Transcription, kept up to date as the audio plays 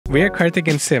We are Karthik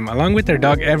and Sim. Along with our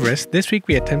dog Everest, this week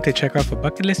we attempt to check off a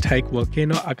bucket list hike,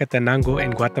 Volcano Acatenango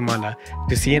in Guatemala,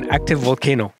 to see an active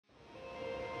volcano.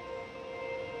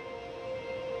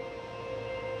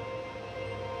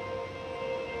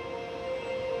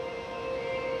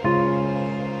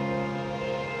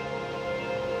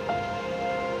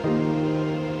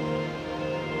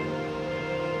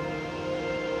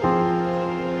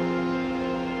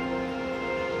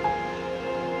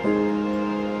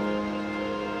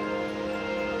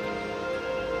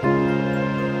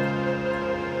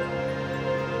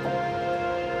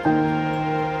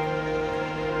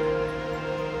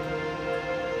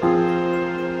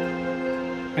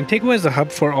 Antigua is the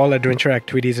hub for all adventure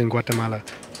activities in Guatemala.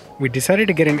 We decided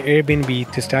to get an Airbnb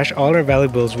to stash all our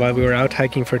valuables while we were out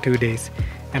hiking for 2 days,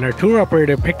 and our tour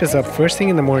operator picked us up first thing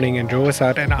in the morning and drove us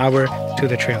out an hour to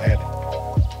the trailhead.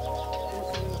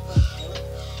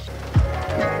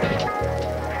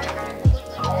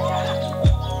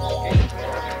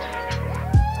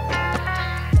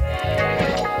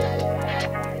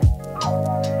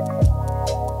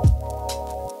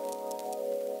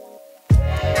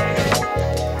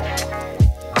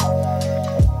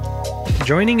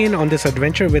 Joining in on this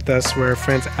adventure with us were our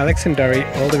friends Alex and Dari,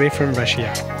 all the way from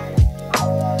Russia.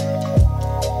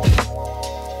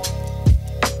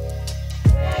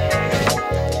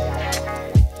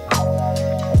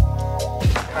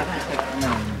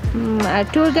 Our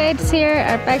tour guides here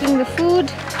are packing the food.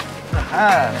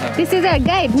 This is our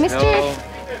guide, Mr. Hello.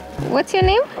 What's your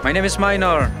name? My name is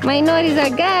Minor. Minor is our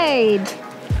guide.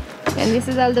 And this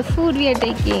is all the food we are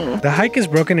taking. The hike is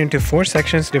broken into 4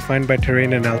 sections defined by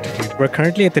terrain and altitude. We're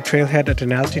currently at the trailhead at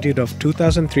an altitude of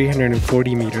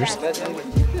 2,340 meters.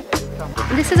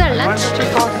 This is our lunch.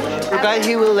 The guy,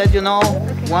 he will let you know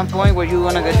one point where you're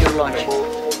gonna get your lunch.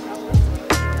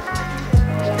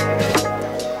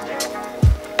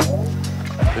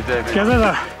 कैसा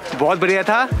था? बहुत बढ़िया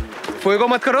था। फोएगो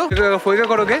मत करो, क्योंकि अगर फोएगो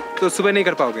करोगे तो सुबह नहीं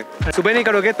कर पाओगे। सुबह नहीं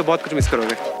करोगे तो बहुत कुछ मिस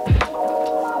करोगे।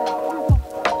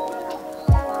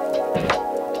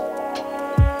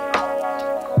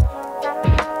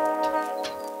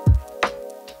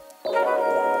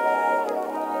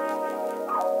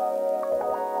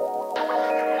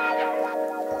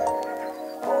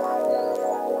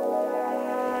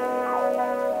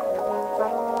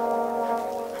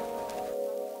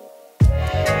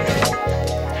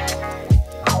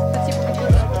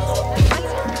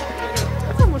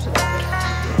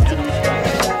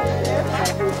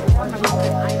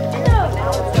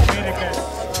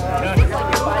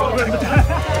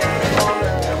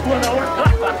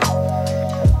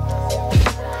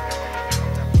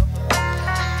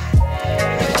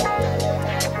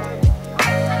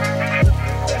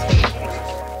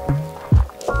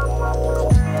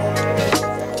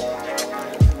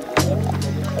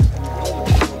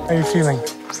 How are you feeling?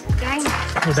 Dying.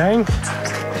 You're dying?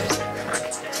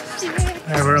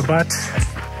 Yeah, we're about,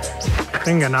 I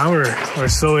think, an hour or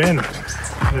so in.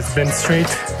 It's been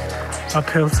straight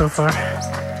uphill so far.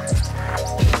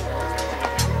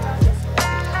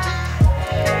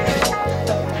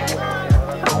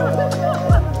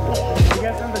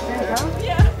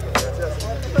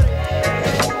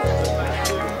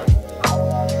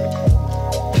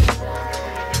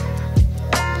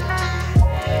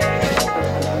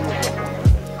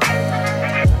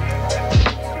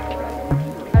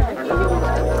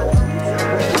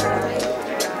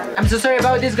 I'm so sorry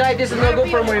about this guy, this is not good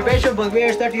for motivation, but we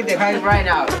are starting the hike right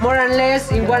now. More or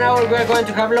less, in 1 hour we are going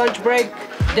to have lunch break.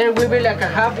 There will be like a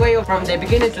halfway from the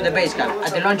beginning to the base camp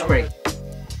at the lunch break.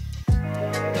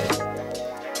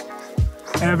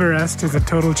 Everest is a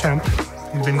total champ.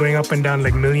 He's been going up and down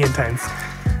like a million times.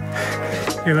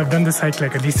 He'll have done this hike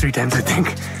like at least 3 times, I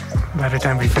think, by the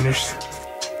time we finish.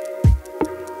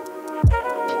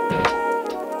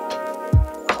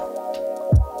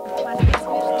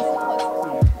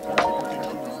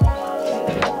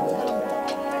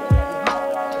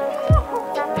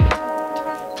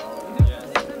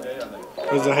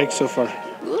 How's the hike so far?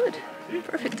 Good.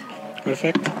 Perfect.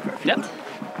 Perfect? Yeah.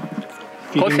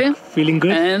 Coffee. Feeling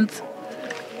good? And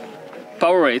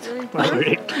Powerade.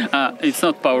 Powerade. It's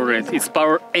not Powerade, it's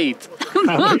Powerade.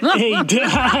 Powerade.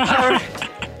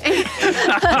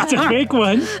 It's a fake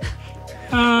one.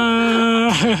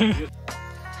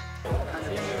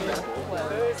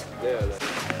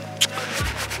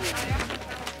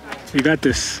 You got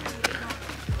this.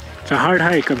 It's a hard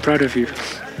hike, I'm proud of you.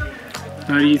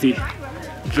 Not easy.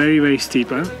 Very, very steep,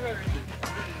 huh?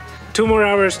 2 more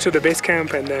hours to the base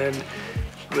camp and then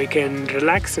we can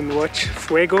relax and watch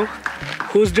Fuego.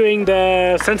 Who's doing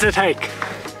the sunset hike?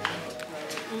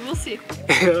 We'll see.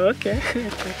 Okay.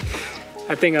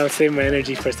 I think I'll save my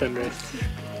energy for sunrise.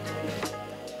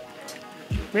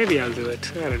 Maybe I'll do it.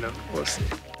 I don't know. We'll see.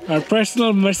 Our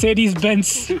personal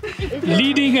Mercedes-Benz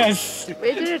leading us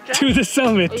to the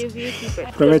summit.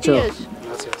 Provecho.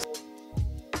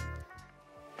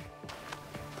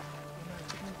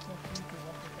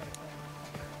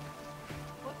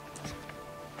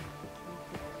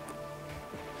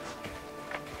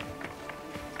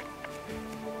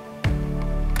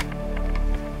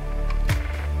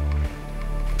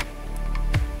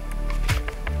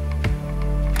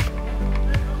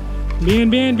 Bien,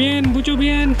 bien, bien, mucho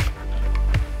bien.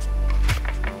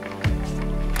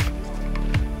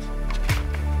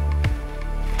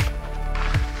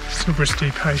 Super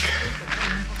steep hike.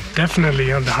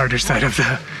 Definitely on the harder side of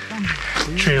the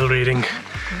trail rating.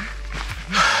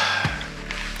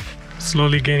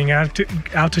 Slowly gaining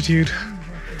altitude.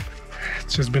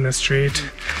 It's just been a straight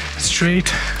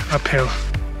uphill.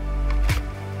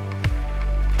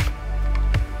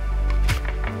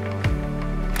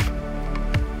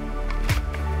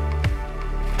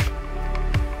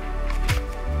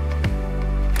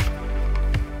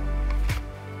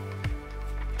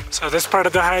 So this part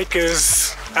of the hike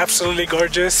is absolutely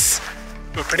gorgeous.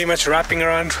 We're pretty much wrapping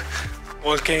around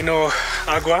Volcano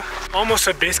Agua. Almost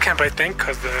at base camp, I think,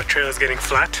 because the trail is getting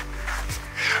flat.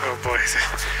 Oh boy,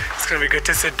 it's gonna be good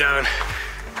to sit down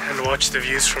and watch the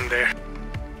views from there.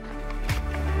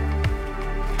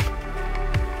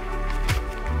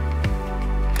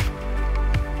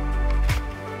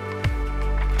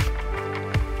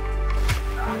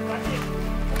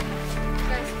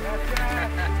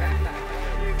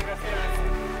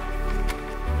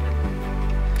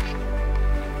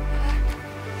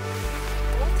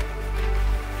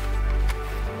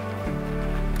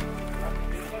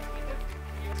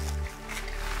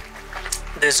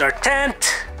 This is our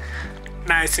tent,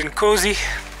 nice and cozy.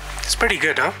 It's pretty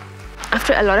good, huh?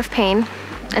 After a lot of pain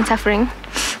and suffering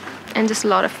and just a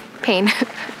lot of pain,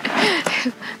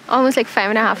 almost like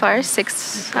 5.5 hours,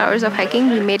 6 hours of hiking,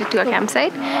 we made it to our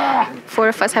campsite. 4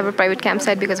 of us have a private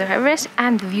campsite because of Everest,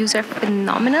 and the views are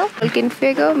phenomenal. Volcano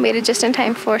Fuego, made it just in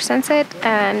time for sunset,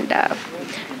 and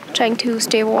trying to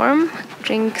stay warm,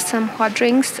 drink some hot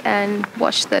drinks, and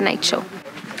watch the night show.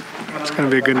 It's gonna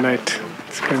be a good night.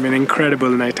 It's gonna be an incredible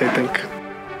night, I think.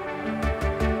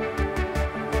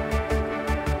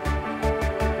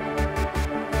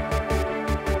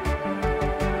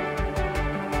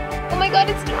 Oh my god,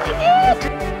 it's doing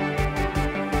it!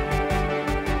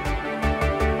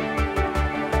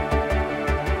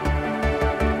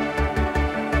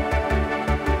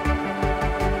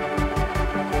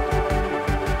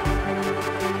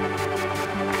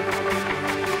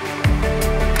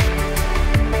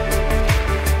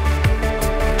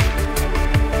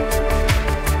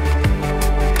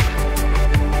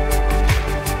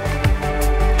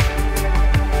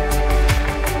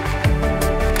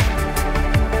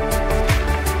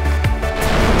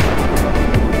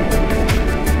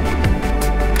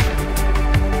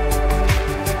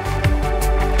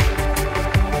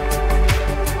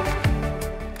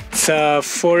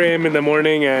 It's 4 a.m. in the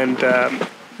morning, and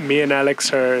me and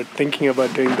Alex are thinking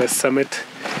about doing the summit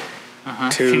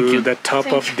to the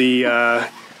top of the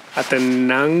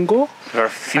Acatenango.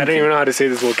 I don't even know how to say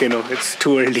this volcano. It's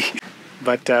too early.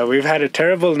 But we've had a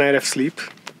terrible night of sleep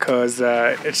because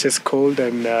it's just cold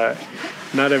and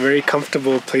not a very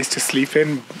comfortable place to sleep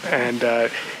in, and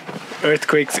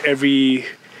earthquakes every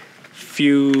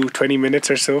few 20 minutes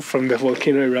or so from the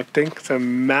volcano erupting.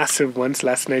 Some massive ones.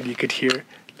 Last night you could hear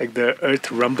like the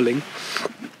earth rumbling.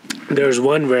 There's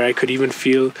one where I could even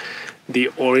feel the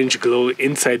orange glow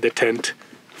inside the tent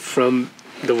from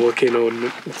the volcano,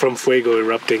 from Fuego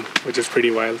erupting, which is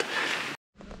pretty wild.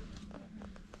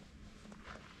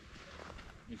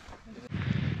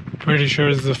 Pretty sure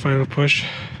this is the final push.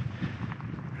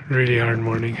 Really hard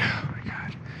morning. Oh my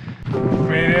god.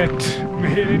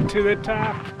 Made it to the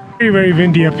top. Very, very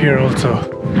windy up here also.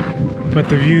 But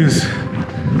the views,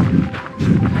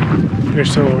 they're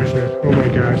so worth it. Oh my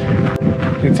god.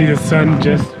 You can see the sun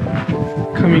just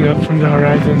coming up from the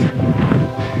horizon.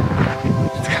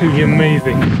 It's gonna be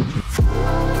amazing.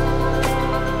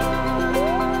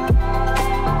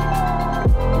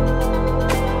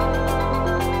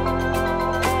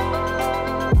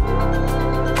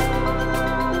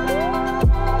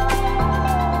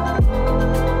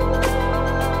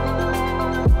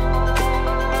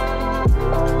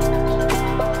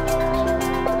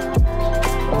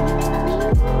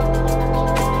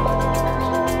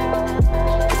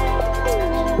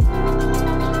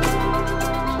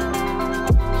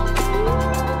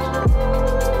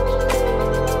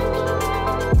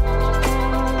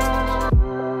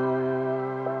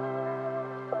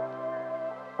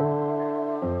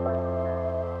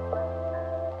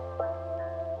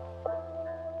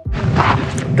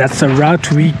 that's the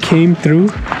route we came through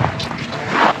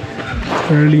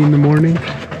early in the morning.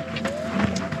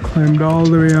 Climbed all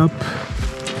the way up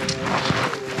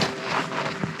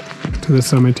to the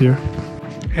summit here.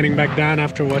 Heading back down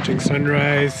after watching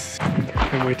sunrise.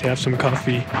 Can't wait to have some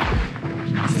coffee.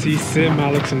 See Sim,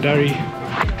 Alex and Dari.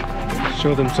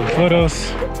 Show them some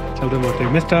photos. Tell them what they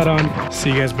missed out on.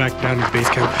 See you guys back down at base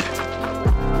camp.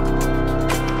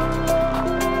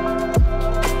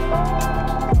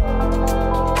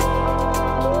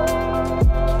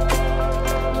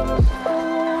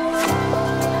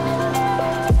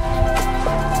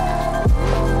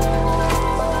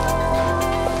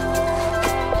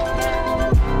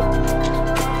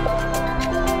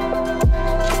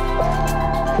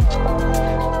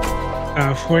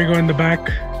 Fuego in the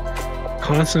back,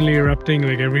 constantly erupting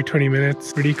like every 20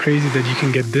 minutes. Pretty crazy that you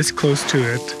can get this close to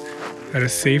it at a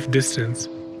safe distance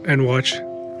and watch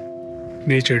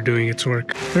nature doing its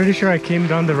work. Pretty sure I came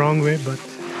down the wrong way, but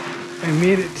I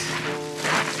made it.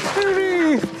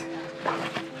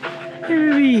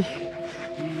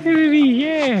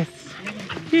 Yes!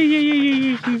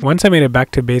 Once I made it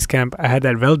back to base camp, I had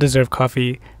that well-deserved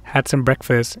coffee, had some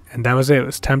breakfast, and that was it. It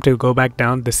was time to go back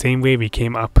down the same way we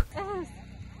came up.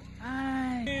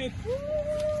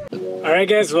 Alright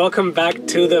guys, welcome back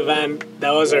to the van.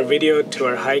 That was our video to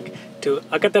our hike to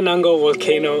Acatenango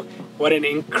volcano. What an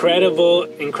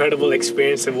incredible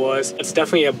experience it was. It's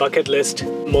definitely a bucket list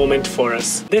moment for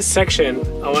us. This section,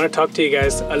 I want to talk to you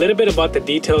guys a little bit about the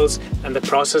details and the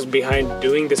process behind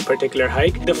doing this particular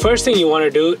hike. The first thing you want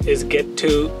to do is get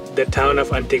to the town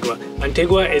of Antigua.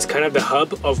 Antigua is kind of the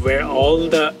hub of where all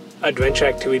the adventure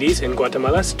activities in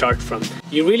Guatemala start from.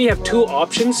 You really have two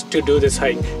options to do this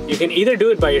hike. You can either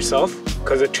do it by yourself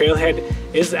because the trailhead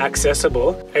is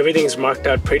accessible. Everything is marked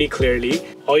out pretty clearly.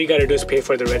 All you gotta do is pay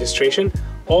for the registration,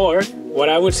 or what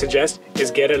I would suggest is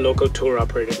get a local tour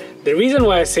operator. The reason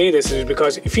why I say this is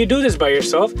because if you do this by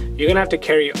yourself, you're gonna have to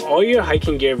carry all your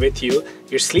hiking gear with you,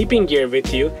 your sleeping gear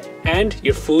with you, and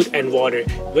your food and water,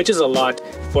 which is a lot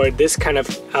for this kind of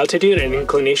altitude and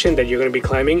inclination that you're going to be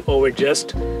climbing over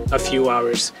just a few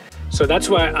hours. So that's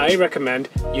why I recommend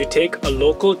you take a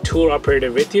local tour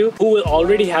operator with you who will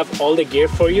already have all the gear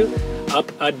for you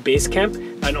up at base camp,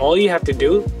 and all you have to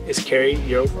do is carry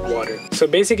your water. So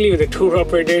basically with the tour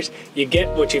operators, you get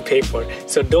what you pay for.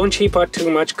 So don't cheap out too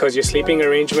much because your sleeping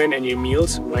arrangement and your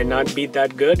meals might not be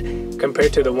that good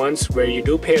compared to the ones where you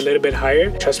do pay a little bit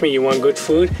higher. Trust me, you want good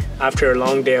food after a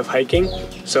long day of hiking,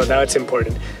 so that's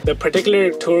important. The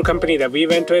particular tour company that we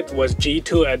went with was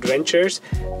G2 Adventures.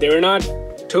 They were not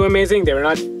too amazing, they were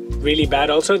not really bad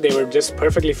also, they were just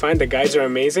perfectly fine. The guides are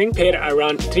amazing. Paid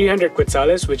around 300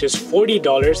 quetzales, which is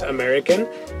 $40 American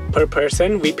per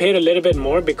person. We paid a little bit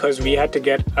more because we had to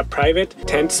get a private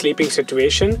tent sleeping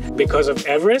situation because of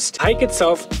Everest. The hike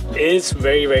itself is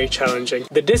very challenging.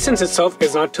 The distance itself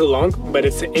is not too long, but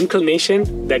it's the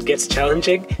inclination that gets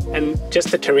challenging, and just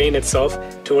the terrain itself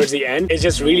towards the end is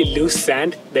just really loose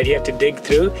sand that you have to dig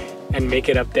through and make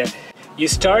it up there. You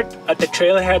start at the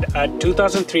trailhead at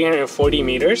 2,340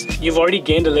 meters. You've already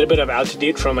gained a little bit of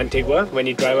altitude from Antigua when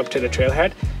you drive up to the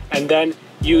trailhead, and then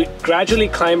you gradually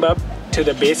climb up to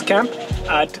the base camp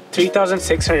at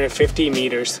 3,650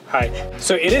 meters high.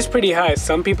 So it is pretty high.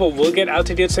 Some people will get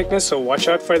altitude sickness, so watch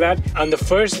out for that. On the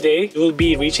first day, you will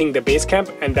be reaching the base camp,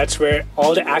 and that's where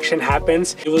all the action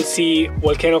happens. You will see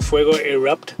Volcano Fuego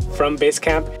erupt from base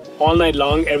camp. All night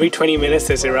long, every 20 minutes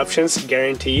there's eruptions,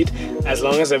 guaranteed, as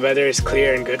long as the weather is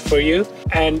clear and good for you.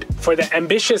 And for the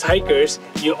ambitious hikers,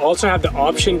 you also have the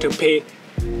option to pay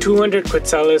 200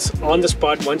 quetzales on the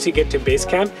spot once you get to base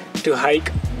camp to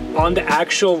hike on the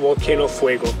actual Volcano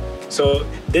Fuego. So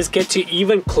this gets you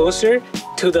even closer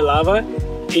to the lava.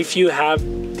 If you have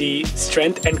the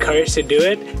strength and courage to do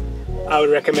it, I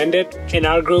would recommend it. In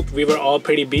our group, we were all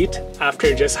pretty beat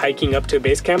after just hiking up to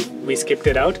base camp. We skipped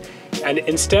it out. And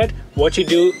instead, what you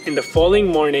do in the following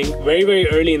morning, very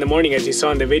early in the morning, as you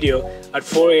saw in the video, at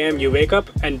 4 a.m. you wake up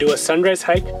and do a sunrise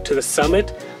hike to the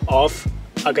summit of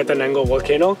Acatenango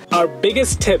volcano. Our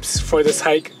biggest tips for this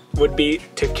hike would be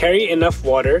to carry enough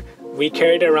water. We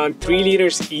carried around 3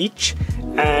 liters each,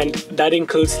 and that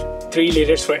includes 3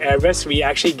 liters for Everest. We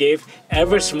actually gave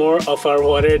Everest more of our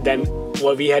water than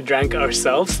what we had drank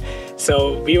ourselves.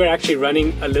 So we were actually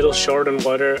running a little short on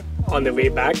water on the way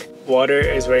back. Water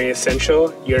is very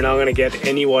essential. You're not gonna get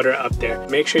any water up there.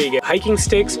 Make sure you get hiking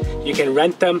sticks. You can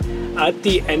rent them at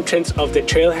the entrance of the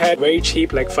trailhead. Very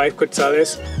cheap, like 5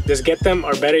 quetzales. Just get them,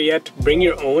 or better yet, bring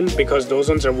your own, because those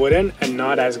ones are wooden and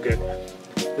not as good.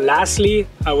 Lastly,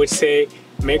 I would say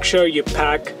make sure you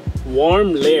pack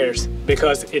warm layers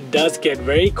because it does get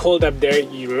very cold up there.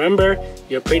 You remember,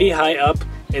 you're pretty high up.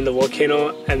 in the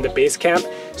volcano and the base camp,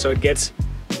 so it gets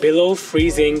below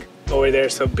freezing over there,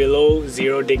 so below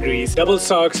 0 degrees. Double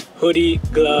socks, hoodie,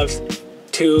 gloves,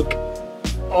 toque,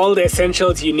 all the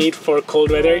essentials you need for cold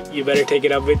weather, you better take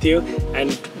it up with you,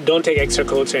 and don't take extra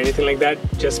coats or anything like that.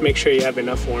 Just make sure you have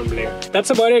enough warm layer.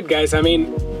 That's about it, guys. I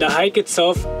mean, the hike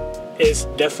itself is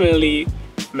definitely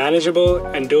manageable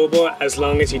and doable as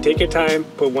long as you take your time,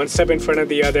 put one step in front of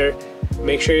the other,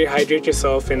 make sure you hydrate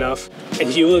yourself enough,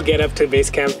 and you will get up to base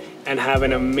camp and have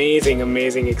an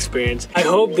amazing experience. I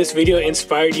hope this video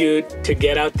inspired you to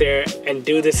get out there and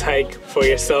do this hike for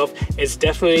yourself. It's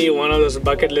definitely one of those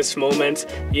bucket list moments.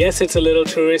 Yes, it's a little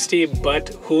touristy, but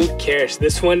who cares?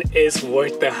 This one is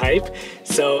worth the hype.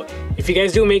 So if you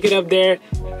guys do make it up there,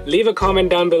 leave a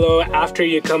comment down below after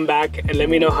you come back and let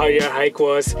me know how your hike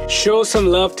was. Show some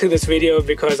love to this video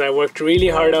because I worked really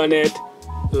hard on it.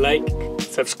 Like,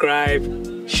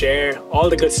 subscribe, share, all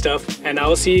the good stuff, and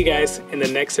I'll see you guys in the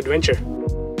next adventure.